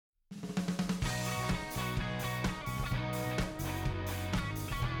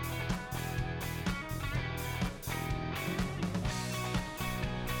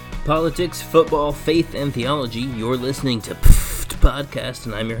Politics, football, faith, and theology. You're listening to PFT Podcast,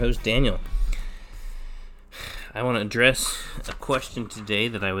 and I'm your host, Daniel. I want to address a question today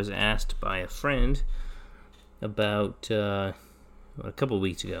that I was asked by a friend about a couple of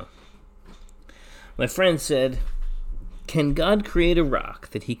weeks ago. My friend said, "Can God create a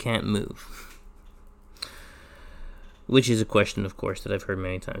rock that he can't move?" Which is a question, of course, that I've heard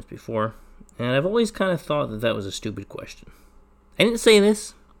many times before, and I've always kind of thought that that was a stupid question. I didn't say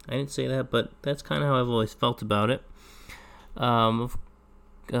this. I didn't say that, but that's kind of how I've always felt about it. What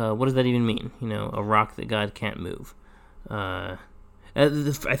does that even mean? You know, a rock that God can't move. I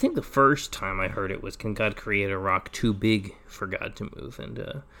think the first time I heard it was, can God create a rock too big for God to move?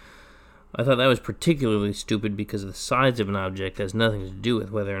 And I thought that was particularly stupid because the size of an object has nothing to do with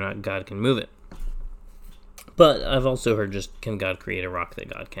whether or not God can move it. But I've also heard just, can God create a rock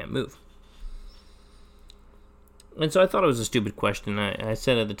that God can't move? And so I thought it was a stupid question. I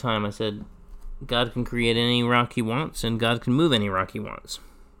said at the time, I said, God can create any rock he wants, and God can move any rock he wants.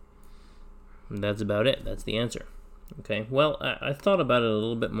 And that's about it. That's the answer. Okay, well, I thought about it a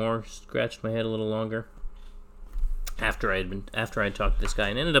little bit more, scratched my head a little longer after I talked to this guy,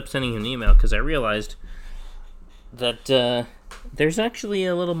 and ended up sending him an email because I realized that there's actually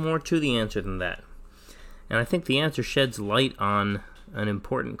a little more to the answer than that. And I think the answer sheds light on an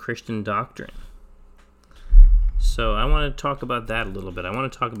important Christian doctrine. So I want to talk about that a little bit. I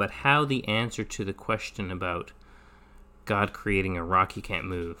want to talk about how the answer to the question about God creating a rock he can't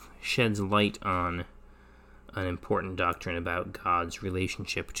move sheds light on an important doctrine about God's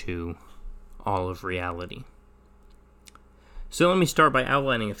relationship to all of reality. So let me start by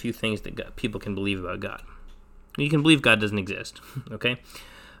outlining a few things that people can believe about God. You can believe God doesn't exist, okay?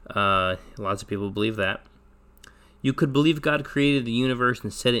 Lots of people believe that. You could believe God created the universe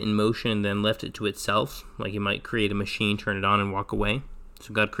and set it in motion and then left it to itself, like you might create a machine, turn it on, and walk away.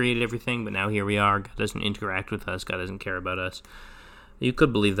 So God created everything, but now here we are. God doesn't interact with us. God doesn't care about us. You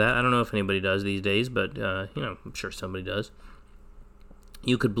could believe that. I don't know if anybody does these days, but I'm sure somebody does.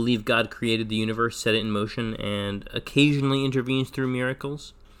 You could believe God created the universe, set it in motion, and occasionally intervenes through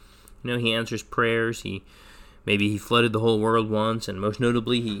miracles. You know, he answers prayers. Maybe he flooded the whole world once, and most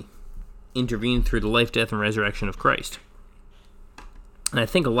notably, he intervened through the life, death, and resurrection of Christ. And I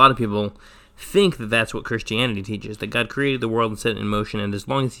think a lot of people think that that's what Christianity teaches, that God created the world and set it in motion, and as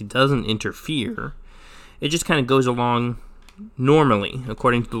long as he doesn't interfere, it just kind of goes along normally,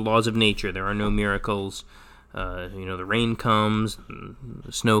 according to the laws of nature. There are no miracles. The rain comes,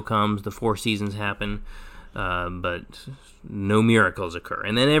 the snow comes, the four seasons happen, but no miracles occur.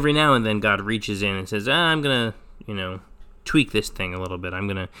 And then every now and then God reaches in and says, I'm going to, tweak this thing a little bit. I'm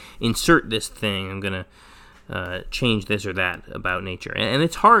going to insert this thing. I'm going to change this or that about nature. And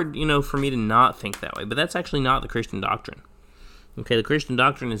it's hard, for me to not think that way, but that's actually not the Christian doctrine. Okay, the Christian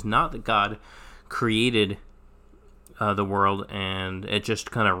doctrine is not that God created the world and it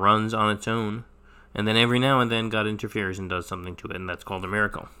just kind of runs on its own, and then every now and then God interferes and does something to it, and that's called a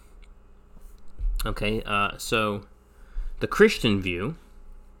miracle. Okay, so the Christian view,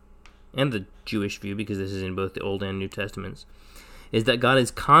 and the Jewish view, because this is in both the Old and New Testaments, is that God is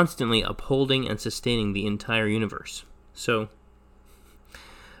constantly upholding and sustaining the entire universe. So,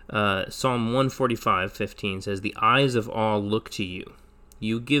 Psalm 145:15 says, "The eyes of all look to you.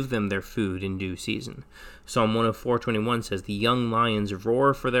 You give them their food in due season." Psalm 104:21 says, "The young lions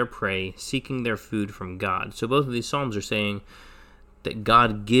roar for their prey, seeking their food from God." So both of these psalms are saying that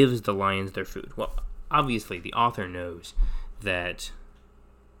God gives the lions their food. Well, obviously, the author knows that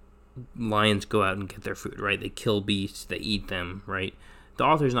lions go out and get their food, right? They kill beasts, they eat them, right? The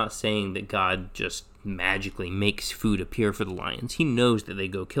author's not saying that God just magically makes food appear for the lions. He knows that they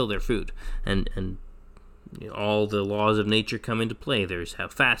go kill their food, and all the laws of nature come into play. There's how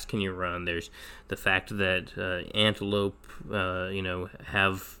fast can you run. There's the fact that antelope,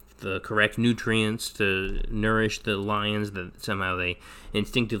 have the correct nutrients to nourish the lions, that somehow they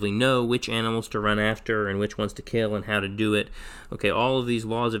instinctively know which animals to run after and which ones to kill and how to do it. Okay, all of these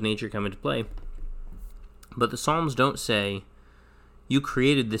laws of nature come into play. But the Psalms don't say, you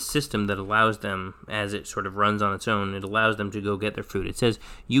created this system that allows them, as it sort of runs on its own, it allows them to go get their food. It says,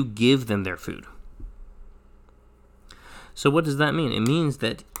 you give them their food. So what does that mean? It means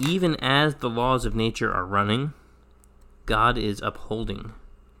that even as the laws of nature are running, God is upholding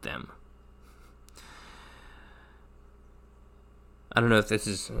them. I don't know if this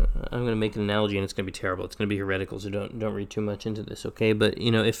is, I'm going to make an analogy and it's going to be terrible. It's going to be heretical, so don't read too much into this, okay? But,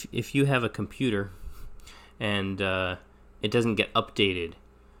 if you have a computer and it doesn't get updated,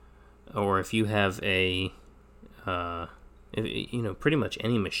 or if you have a, pretty much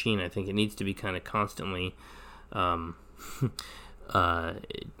any machine, I think it needs to be kind of constantly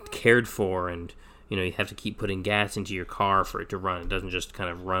cared for, and you have to keep putting gas into your car for it to run. It doesn't just kind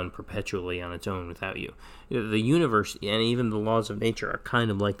of run perpetually on its own without you. The universe and even the laws of nature are kind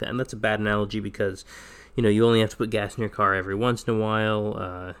of like that, and that's a bad analogy because you only have to put gas in your car every once in a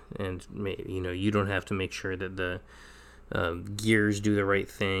while, and you don't have to make sure that the gears do the right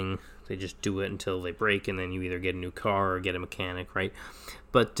thing. They just do it until they break, and then you either get a new car or get a mechanic, right?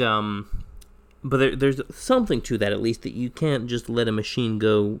 But there's something to that, at least, that you can't just let a machine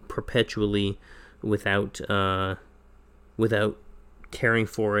go perpetually without caring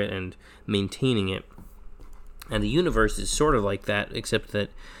for it and maintaining it. And the universe is sort of like that, except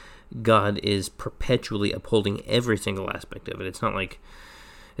that God is perpetually upholding every single aspect of it. It's not like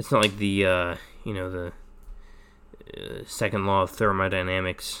the second law of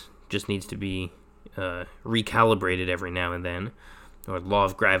thermodynamics just needs to be recalibrated every now and then, or the law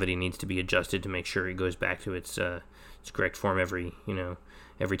of gravity needs to be adjusted to make sure it goes back to its correct form every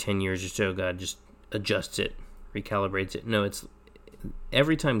 10 years or so. God just adjusts it, recalibrates it. No, it's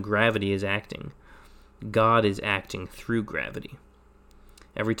every time gravity is acting, God is acting through gravity.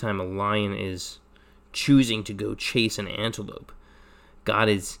 Every time a lion is choosing to go chase an antelope, God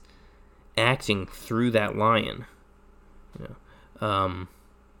is acting through that lion.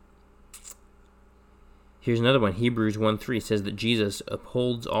 Here's another one. Hebrews 1:3 says that Jesus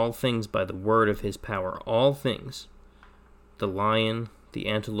upholds all things by the word of his power. All things. The lion, the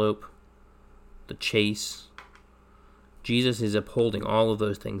antelope, the chase. Jesus is upholding all of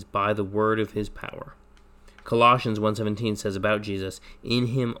those things by the word of his power. Colossians 1:17 says about Jesus, in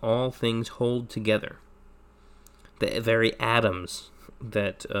him all things hold together. The very atoms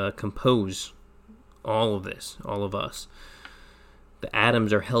that compose all of this, all of us, the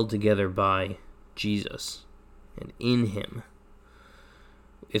atoms are held together by Jesus and in him.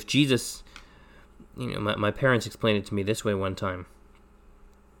 If Jesus, my parents explained it to me this way one time.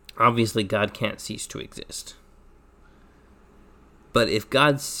 Obviously, God can't cease to exist. But if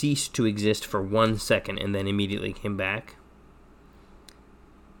God ceased to exist for 1 second and then immediately came back,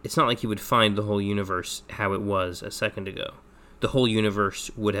 it's not like he would find the whole universe how it was a second ago. The whole universe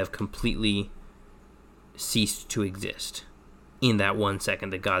would have completely ceased to exist in that 1 second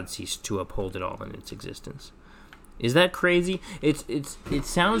that God ceased to uphold it all in its existence. Is that crazy? It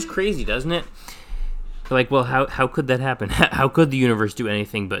sounds crazy, doesn't it? Like, well, how could that happen? How could the universe do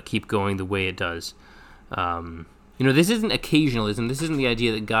anything but keep going the way it does? This isn't occasionalism. This isn't the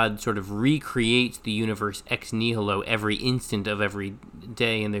idea that God sort of recreates the universe ex nihilo every instant of every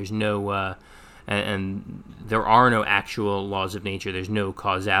day, and there's no, and there are no actual laws of nature. There's no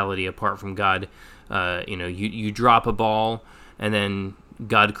causality apart from God. You drop a ball, and then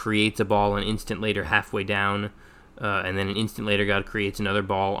God creates a ball an instant later halfway down, and then an instant later God creates another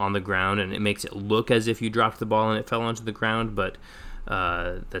ball on the ground, and it makes it look as if you dropped the ball and it fell onto the ground, but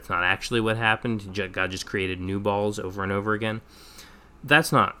that's not actually what happened. God just created new balls over and over again.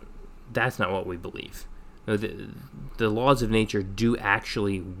 That's not what we believe. The laws of nature do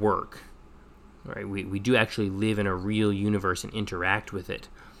actually work. Right? We do actually live in a real universe and interact with it.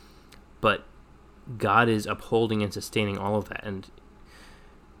 But God is upholding and sustaining all of that. And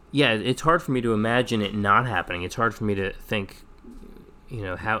yeah, it's hard for me to imagine it not happening. It's hard for me to think,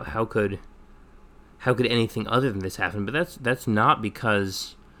 how could anything other than this happen? But that's not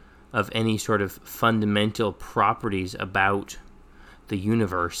because of any sort of fundamental properties about the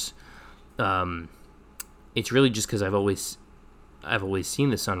universe. It's really just because I've always seen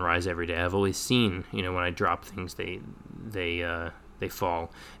the sun rise every day. I've always seen, when I drop things, they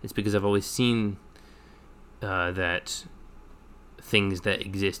fall. It's because I've always seen that things that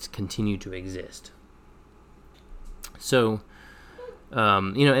exist continue to exist. So,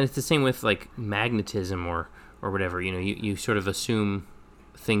 and it's the same with like magnetism or whatever. You sort of assume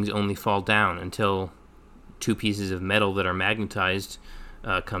things only fall down until two pieces of metal that are magnetized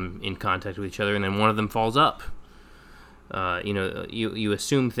come in contact with each other, and then one of them falls up. You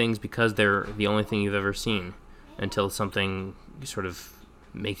assume things because they're the only thing you've ever seen until something sort of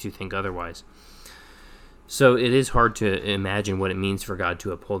makes you think otherwise. So it is hard to imagine what it means for God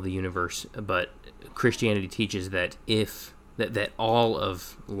to uphold the universe, but Christianity teaches that that all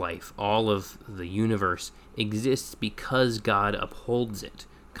of life, all of the universe exists because God upholds it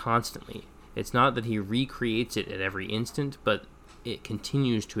constantly. It's not that he recreates it at every instant, but it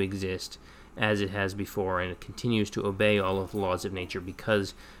continues to exist as it has before, and it continues to obey all of the laws of nature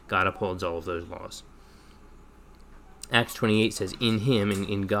because God upholds all of those laws. Acts 28 says, in him,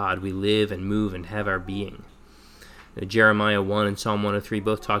 in God, we live and move and have our being. Jeremiah 1 and Psalm 103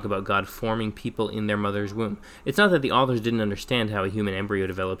 both talk about God forming people in their mother's womb. It's not that the authors didn't understand how a human embryo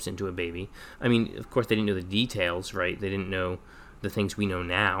develops into a baby. I mean, of course, they didn't know the details, right? They didn't know the things we know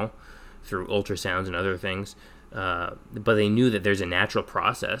now through ultrasounds and other things, but they knew that there's a natural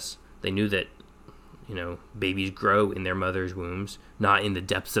process. They knew that, babies grow in their mother's wombs, not in the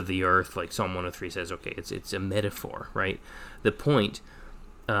depths of the earth, like Psalm 103 says. Okay, it's a metaphor, right? The point,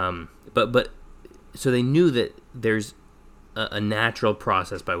 but so they knew that there's a natural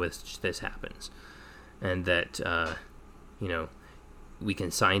process by which this happens, and that, we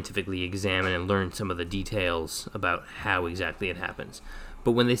can scientifically examine and learn some of the details about how exactly it happens.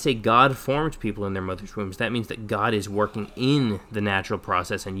 But when they say God formed people in their mother's wombs, that means that God is working in the natural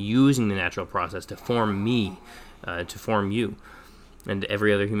process and using the natural process to form me, to form you, and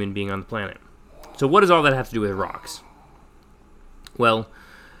every other human being on the planet. So what does all that have to do with rocks? Well,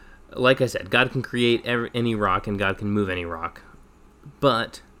 like I said, God can create any rock and God can move any rock.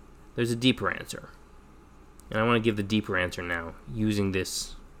 But there's a deeper answer. And I want to give the deeper answer now, using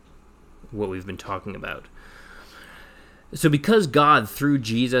what we've been talking about. So because God, through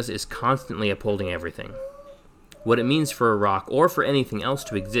Jesus, is constantly upholding everything, what it means for a rock, or for anything else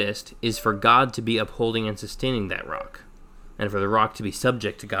to exist, is for God to be upholding and sustaining that rock, and for the rock to be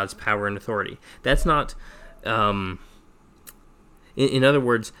subject to God's power and authority. That's not, in other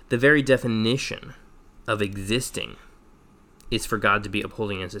words, the very definition of existing is for God to be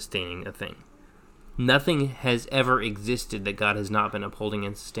upholding and sustaining a thing. Nothing has ever existed that God has not been upholding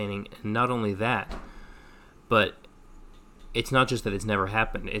and sustaining, and not only that, but it's not just that it's never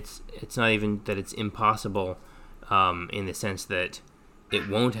happened. It's not even that it's impossible in the sense that it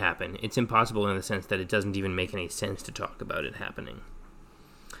won't happen. It's impossible in the sense that it doesn't even make any sense to talk about it happening.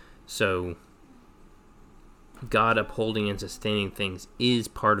 So God upholding and sustaining things is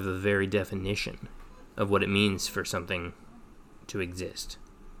part of the very definition of what it means for something to exist.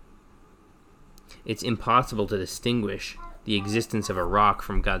 It's impossible to distinguish the existence of a rock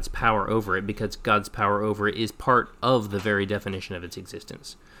from God's power over it, because God's power over it is part of the very definition of its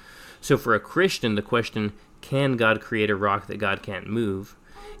existence. So for a Christian, the question, can God create a rock that God can't move,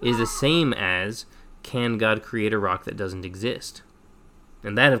 is the same as, can God create a rock that doesn't exist?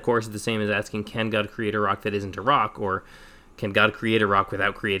 And that, of course, is the same as asking, can God create a rock that isn't a rock, or can God create a rock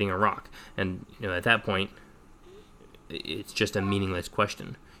without creating a rock? And at that point, it's just a meaningless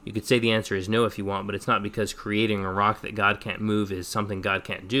question. You could say the answer is no if you want, but it's not because creating a rock that God can't move is something God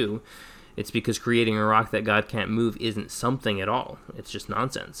can't do. It's because creating a rock that God can't move isn't something at all. It's just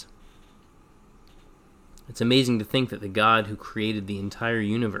nonsense. It's amazing to think that the God who created the entire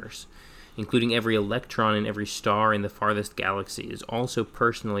universe, including every electron and every star in the farthest galaxy, is also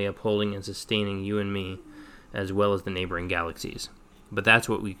personally upholding and sustaining you and me, as well as the neighboring galaxies. But that's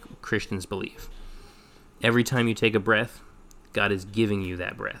what we Christians believe. Every time you take a breath, God is giving you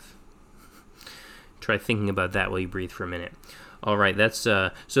that breath. Try thinking about that while you breathe for a minute. All right, that's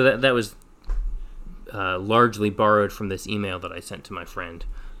so that was largely borrowed from this email that I sent to my friend,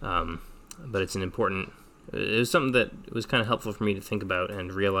 but it's it was something that was kind of helpful for me to think about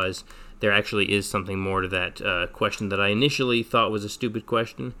and realize there actually is something more to that question that I initially thought was a stupid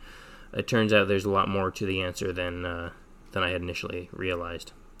question. It turns out there's a lot more to the answer than I had initially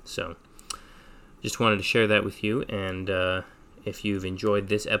realized. So just wanted to share that with you, and if you've enjoyed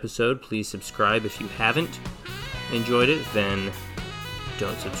this episode, please subscribe. If you haven't enjoyed it, then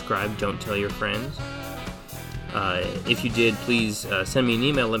don't subscribe. Don't tell your friends. If you did, please send me an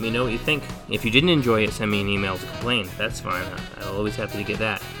email. Let me know what you think. If you didn't enjoy it, send me an email to complain. That's fine. I'm always happy to get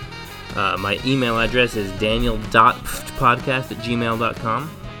that. My email address is daniel.podcast@gmail.com.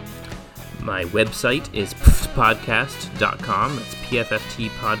 My website is pftpodcast.com. That's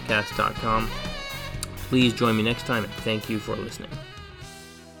pfftpodcast.com. Please join me next time, and thank you for listening.